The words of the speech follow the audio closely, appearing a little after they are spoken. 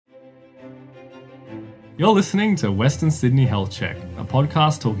You're listening to Western Sydney Health Check, a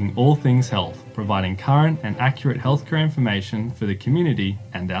podcast talking all things health, providing current and accurate healthcare information for the community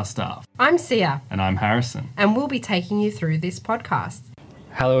and our staff. I'm Sia. And I'm Harrison. And we'll be taking you through this podcast.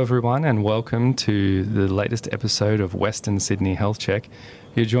 Hello everyone and welcome to the latest episode of Western Sydney Health Check.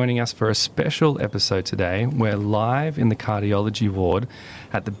 You're joining us for a special episode today. We're live in the cardiology ward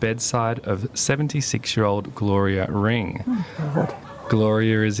at the bedside of 76-year-old Gloria Ring. Oh, God.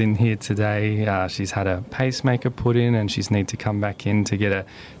 Gloria is in here today. She's had a pacemaker put in and she's need to come back in to get a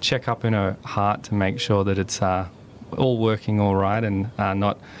check-up in her heart to make sure that it's all working all right and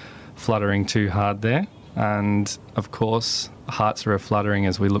not fluttering too hard there. And, of course, hearts are fluttering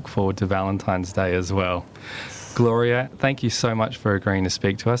as we look forward to Valentine's Day as well. Gloria, thank you so much for agreeing to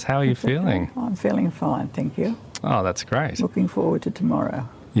speak to us. How are you feeling? I'm feeling fine, thank you. Oh, that's great. Looking forward to tomorrow.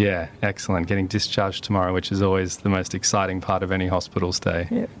 Yeah, excellent. Getting discharged tomorrow, which is always the most exciting part of any hospital stay.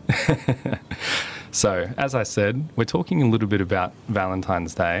 Yep. So, as I said, we're talking a little bit about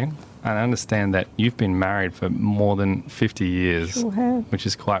Valentine's Day. And I understand that you've been married for more than 50 years, Sure have. which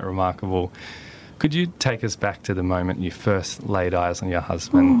is quite remarkable. Could you take us back to the moment you first laid eyes on your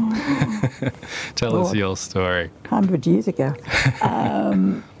husband? Tell us your story. 100 years ago.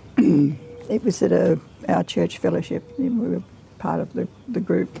 It was at our church fellowship. We were part of the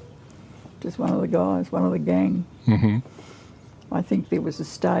group, just one of the guys, one of the gang. Mm-hmm. I think there was a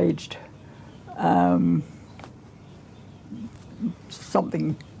staged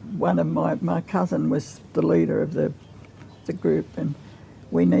something. One of my cousin was the leader of the group, and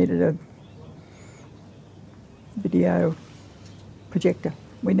we needed a video projector.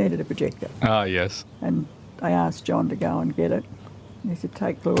 We needed a projector. Ah, yes. And I asked John to go and get it. He said,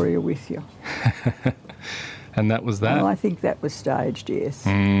 take Gloria with you. And that was that? Well, I think that was staged, yes.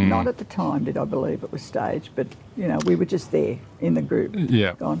 Not at the time did I believe it was staged, but, you know, we were just there in the group.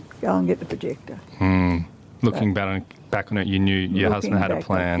 Yeah. Go and get the projector. Looking back on it, you knew your husband had a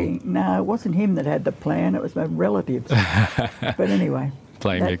plan. No, it wasn't him that had the plan, it was my relatives. But anyway.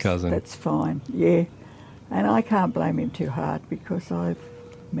 Blame your cousin. That's fine, yeah. And I can't blame him too hard because I've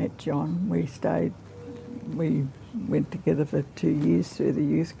met John. We went together for 2 years through the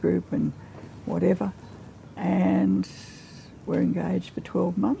youth group and whatever. And we're engaged for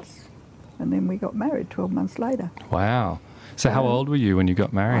 12 months. And then we got married 12 months later. Wow. So how old were you when you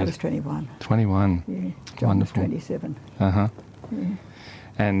got married? I was 21. 21. Yeah. John Wonderful. was 27. Uh-huh. Yeah.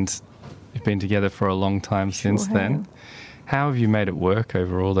 And you've been together for a long time since Sure then. have. How have you made it work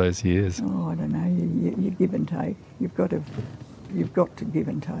over all those years? Oh, I don't know. You give and take. You've got to give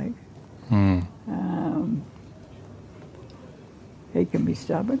and take. He can be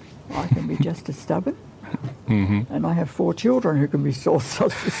stubborn. I can be just as stubborn. Mm-hmm. And I have 4 children who can be so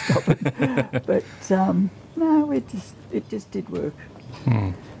stubborn. But no, it just did work.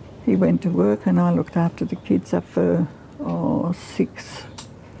 He went to work and I looked after the kids up for 6.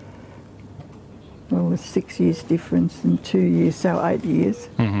 Well, there's 6 years difference in 2 years, so 8 years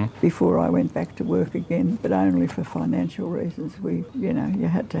before I went back to work again, but only for financial reasons. You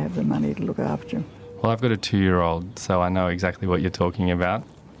had to have the money to look after them. Well, I've got a 2-year-old, so I know exactly what you're talking about,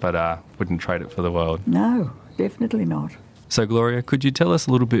 but wouldn't trade it for the world. No, definitely not. So, Gloria, could you tell us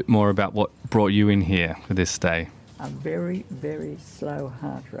a little bit more about what brought you in here for this stay? A very, very slow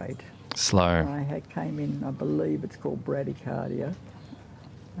heart rate. Slow. I came in, I believe it's called bradycardia,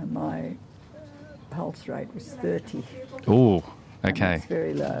 and my pulse rate was 30. Ooh, And okay. it's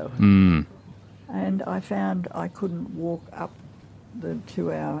very low. And I found I couldn't walk up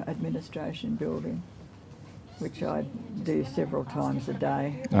to our administration building, which I do several times a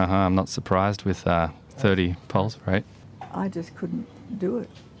day. I'm not surprised with 30 pulse rate. I just couldn't do it.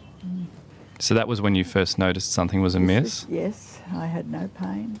 So that was when you first noticed something was amiss? Yes, I had no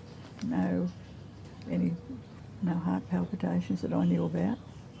pain, no heart palpitations that I knew about.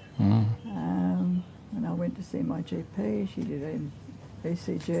 And I went to see my GP. She did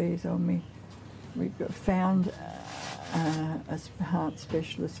ECGs on me. We found a heart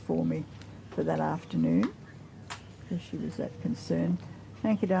specialist for me for that afternoon because she was that concerned.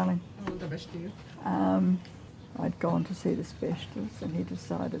 Thank you, darling. All the best to you. I'd gone to see the specialist and he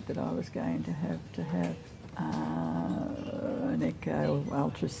decided that I was going to have an echo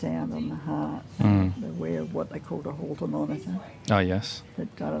ultrasound on the heart. They wear what they called a Holter monitor. Oh, yes. But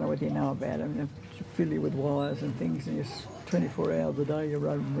I don't know whether you know about it. To fill you with wires and things, and you're 24 hours a day you're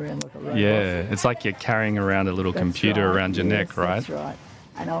running around like a robot. Yeah, it's like you're carrying around a little computer right, around your yes, neck, right? That's right.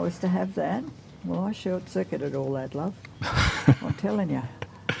 And I was to have that. Well, I short-circuited all that, love. I'm telling you.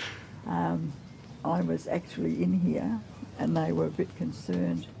 I was actually in here and they were a bit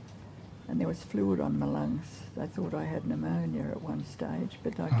concerned and there was fluid on my lungs. They thought I had pneumonia at one stage,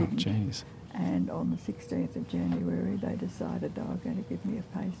 but I Oh, didn't. jeez. And on the 16th of January, they decided they were going to give me a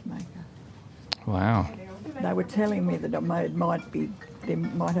pacemaker. Wow. They were telling me that they might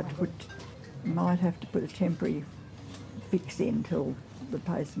have to put a temporary fix in till the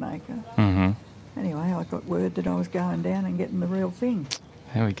pacemaker. Mm-hmm. Anyway, I got word that I was going down and getting the real thing.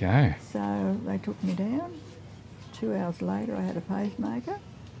 There we go. So they took me down. 2 hours later, I had a pacemaker,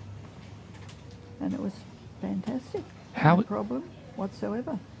 and it was fantastic. How- No problem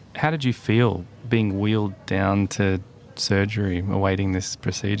whatsoever. How did you feel being wheeled down to surgery, awaiting this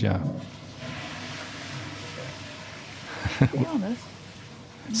procedure? To be honest,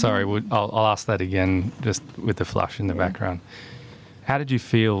 Sorry, I'll ask that again, just with the flush in the Yeah. background. How did you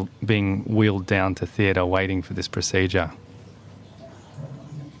feel being wheeled down to theatre, waiting for this procedure?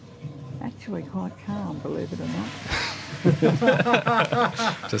 actually quite calm, believe it or not.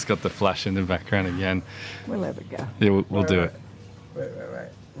 Just got the flash in the background again. We'll have a go. Yeah, we'll do it. Wait.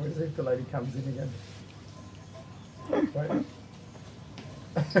 What is if the lady comes in again? Wait.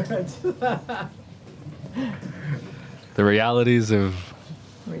 The realities of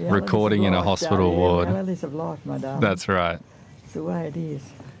Realities recording of in a life, hospital darling. ward. Realities of life, my darling. That's right. It's the way it is.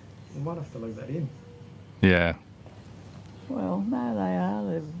 We might have to leave that in. Yeah, Well, no, they are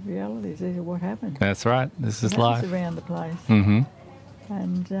the realities. These are what happens. that's right. This is It life. happens around the place. Mm-hmm.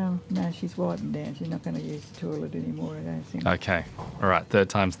 And no, she's wiping down. She's not going to use the toilet anymore, I don't think. Okay. All right. Third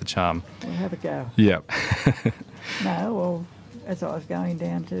time's the charm. We'll have a go. Yep. No, well, as I was going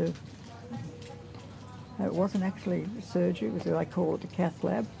down to, it wasn't actually surgery, it was, they call it the cath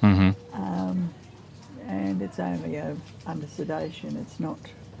lab, Mm-hmm. and it's only under sedation, it's not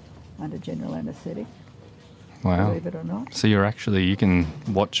under general anaesthetic, Wow. believe it or not, So you can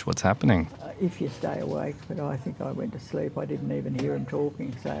watch what's happening. if you stay awake, but I think I went to sleep, I didn't even hear him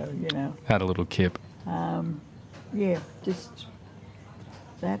talking, so, Had a little kip. yeah, just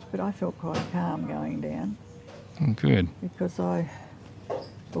that, but I felt quite calm going down, Good. because I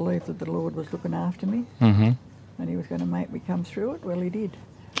believed that the Lord was looking after me, Mm-hmm. and he was going to make me come through it. Well, he did,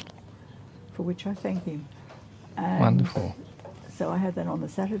 for which I thank him. And Wonderful. so I had that on the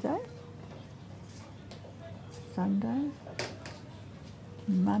Saturday, Sunday,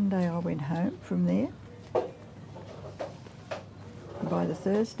 Monday I went home from there. By the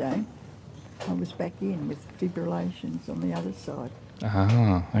Thursday, I was back in with fibrillations on the other side.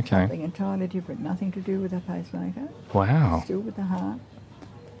 Ah, okay. Something entirely different, nothing to do with a pacemaker. Wow. Still with the heart.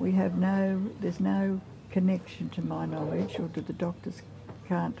 There's no connection to my knowledge, or to the doctors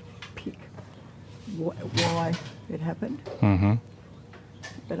can't pick why it happened. Mm-hmm.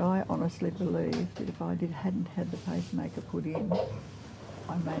 But I honestly believe that if I hadn't had the pacemaker put in,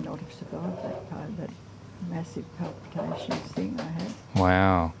 I may not have survived that massive palpitations thing I had.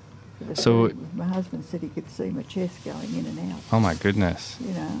 Wow. But So- my husband said he could see my chest going in and out. Oh my goodness.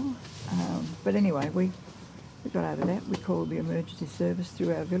 But anyway, we got over that. We called the emergency service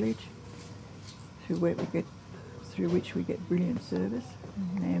through our village, through which we get brilliant service,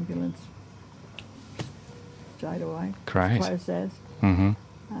 an ambulance straight away, Great. as close as. Mm-hmm.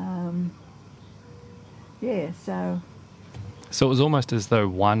 So So it was almost as though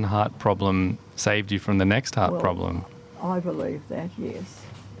one heart problem saved you from the next heart Well, problem. I believe that, yes.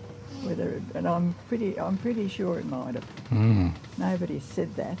 And I'm pretty sure it might have. Mm. Nobody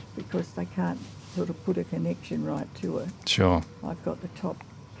said that because they can't sort of put a connection right to it. Sure. I've got the top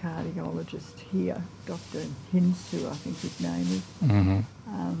cardiologist here, Dr. Hinsu, I think his name is,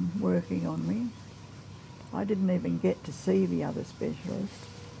 Mm-hmm. working on me. I didn't even get to see the other specialist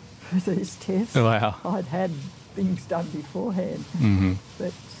for these tests. Wow. I'd had things done beforehand. Mm-hmm.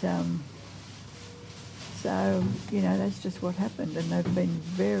 But, so, that's just what happened. And they've been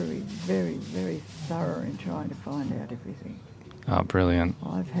very, very, very thorough in trying to find out everything. Oh, brilliant.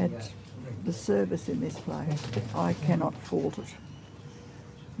 I've had the service in this place. I cannot fault it.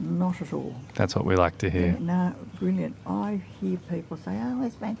 Not at all. That's what we like to hear. No, brilliant. I hear people say, oh,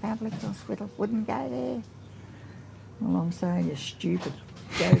 West Bank Public Hospital, wouldn't go there. Well, I'm saying you're stupid.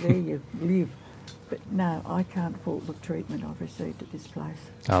 Go there, you live. But no, I can't fault the treatment I've received at this place.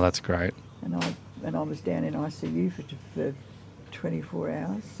 Oh, that's great. And I was down in ICU for 24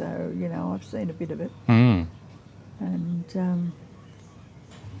 hours, so, I've seen a bit of it. Mm. And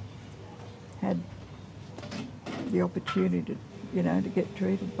had the opportunity to get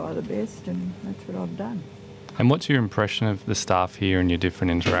treated by the best, and that's what I've done. And what's your impression of the staff here and your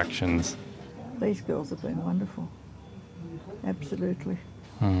different interactions? These girls have been wonderful, absolutely.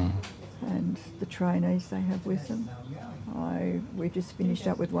 Mm. And the trainees they have with them. We just finished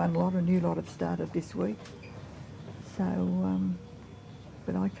up with one lot, a new lot have started this week. So,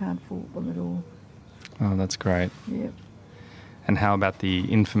 but I can't fault them at all. Oh, that's great. Yep. And how about the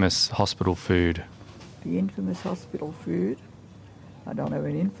infamous hospital food? The infamous hospital food. I don't know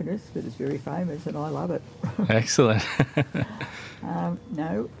an infamous, but it's very famous and I love it. Excellent.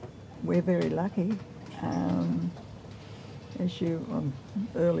 No, we're very lucky.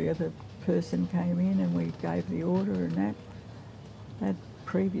 Earlier the person came in and we gave the order and that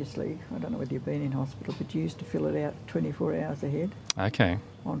previously, I don't know whether you've been in hospital, but you used to fill it out 24 hours ahead Okay.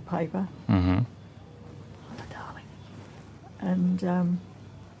 on paper. Mm-hmm. Oh, darling. And,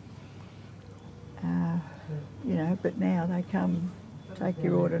 but now they come, take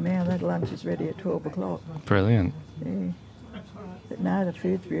your order now, that lunch is ready at 12 o'clock. Brilliant. Yeah. But no, the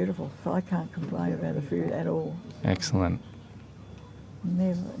food's beautiful. So I can't complain about the food at all. Excellent.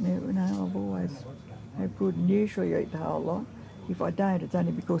 Never, no, I've always had good and usually eat the whole lot. If I don't, it's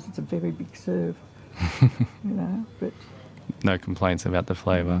only because it's a very big serve, but No complaints about the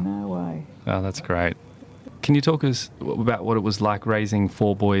flavour. no way. Oh, that's great. Can you talk us about what it was like raising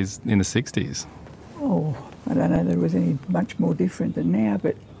 4 boys in the 60s? Oh, I don't know that it was any much more different than now,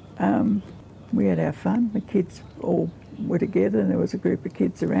 but we had our fun. The kids all were together and there was a group of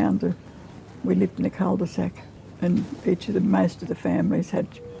kids around. We lived in a cul-de-sac and most of the families had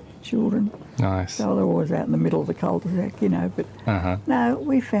children. Nice. So they're always out in the middle of the cul-de-sac, but Uh-huh. no,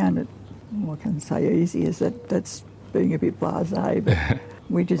 we found it, I can't say easy as that's being a bit blasé, but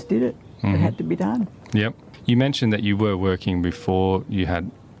we just did it. It had to be done. Yep. You mentioned that you were working before you had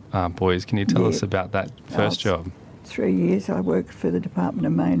boys. Can you tell us Yeah. about that first job? 3 years I worked for the Department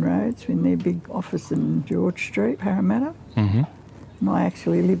of Main Roads in their big office in George Street, Parramatta. Mm-hmm. And I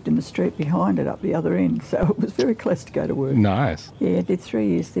actually lived in the street behind it up the other end, so it was very close to go to work. Nice. Yeah, I did 3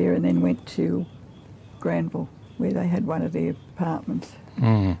 years there and then went to Granville where they had one of their apartments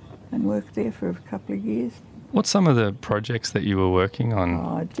Mm. and worked there for a couple of years. What's some of the projects that you were working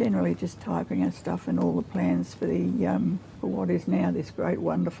on? Generally just typing our stuff and all the plans for for what is now this great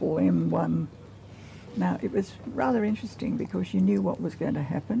wonderful M1. Now, it was rather interesting because you knew what was going to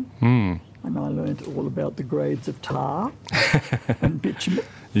happen. Mm. And I learned all about the grades of tar and bitumen.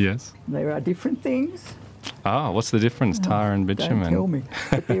 Yes. There are different things. What's the difference, tar and bitumen? Don't tell me,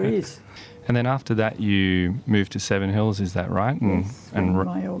 but there is. And then after that, you moved to Seven Hills, is that right? Yes, when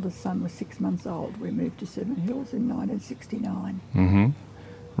my eldest son was 6 months old, we moved to Seven Hills in 1969.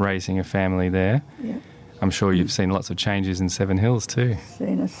 Mm-hmm. Raising a family there. Yeah, I'm sure you've seen lots of changes in Seven Hills too.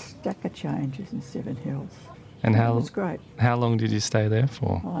 seen a stack of changes in Seven Hills. And It was great. how long did you stay there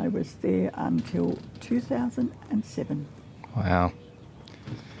for? I was there until 2007, Wow.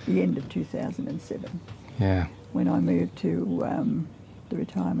 the end of 2007, Yeah. when I moved to the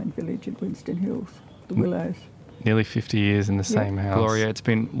retirement village at Winston Hills, the Willows. Nearly 50 years in the Yeah. same house. Gloria, it's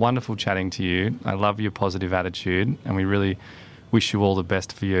been wonderful chatting to you. I love your positive attitude and we really wish you all the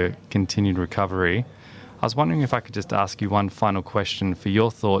best for your continued recovery. I was wondering if I could just ask you one final question for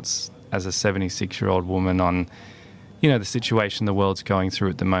your thoughts as a 76-year-old woman on, the situation the world's going through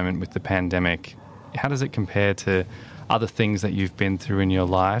at the moment with the pandemic. How does it compare to other things that you've been through in your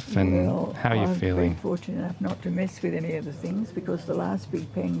life and how are you I've feeling? been fortunate enough not to mess with any of the things because the last big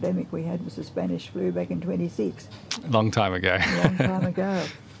pandemic we had was the Spanish flu back in 26, Long time ago. a long time ago.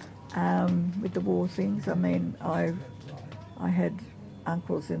 With the war things, I mean, I had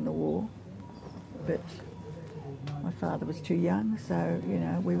uncles in the war, but my father was too young, so,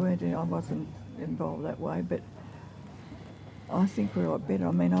 I wasn't involved that way, but I think we're a lot better.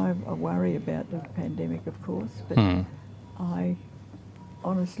 I mean, I worry about the pandemic, of course, but I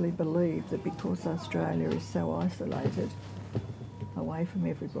honestly believe that because Australia is so isolated, away from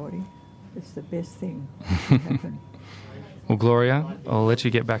everybody, it's the best thing that can happen. Well, Gloria, I'll let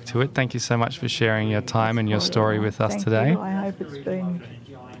you get back to it. Thank you so much for sharing your time and your story with us Thank today. you. I hope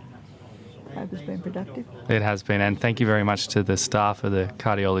it's been productive. It has been, and thank you very much to the staff of the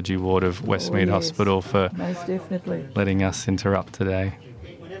cardiology ward of Westmead yes, Hospital for most definitely. letting us interrupt today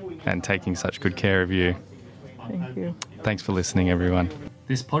and taking such good care of you. Thank you. Thanks for listening, everyone.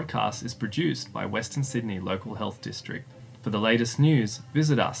 This podcast is produced by Western Sydney Local Health District. For the latest news,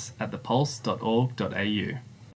 visit us at thepulse.org.au.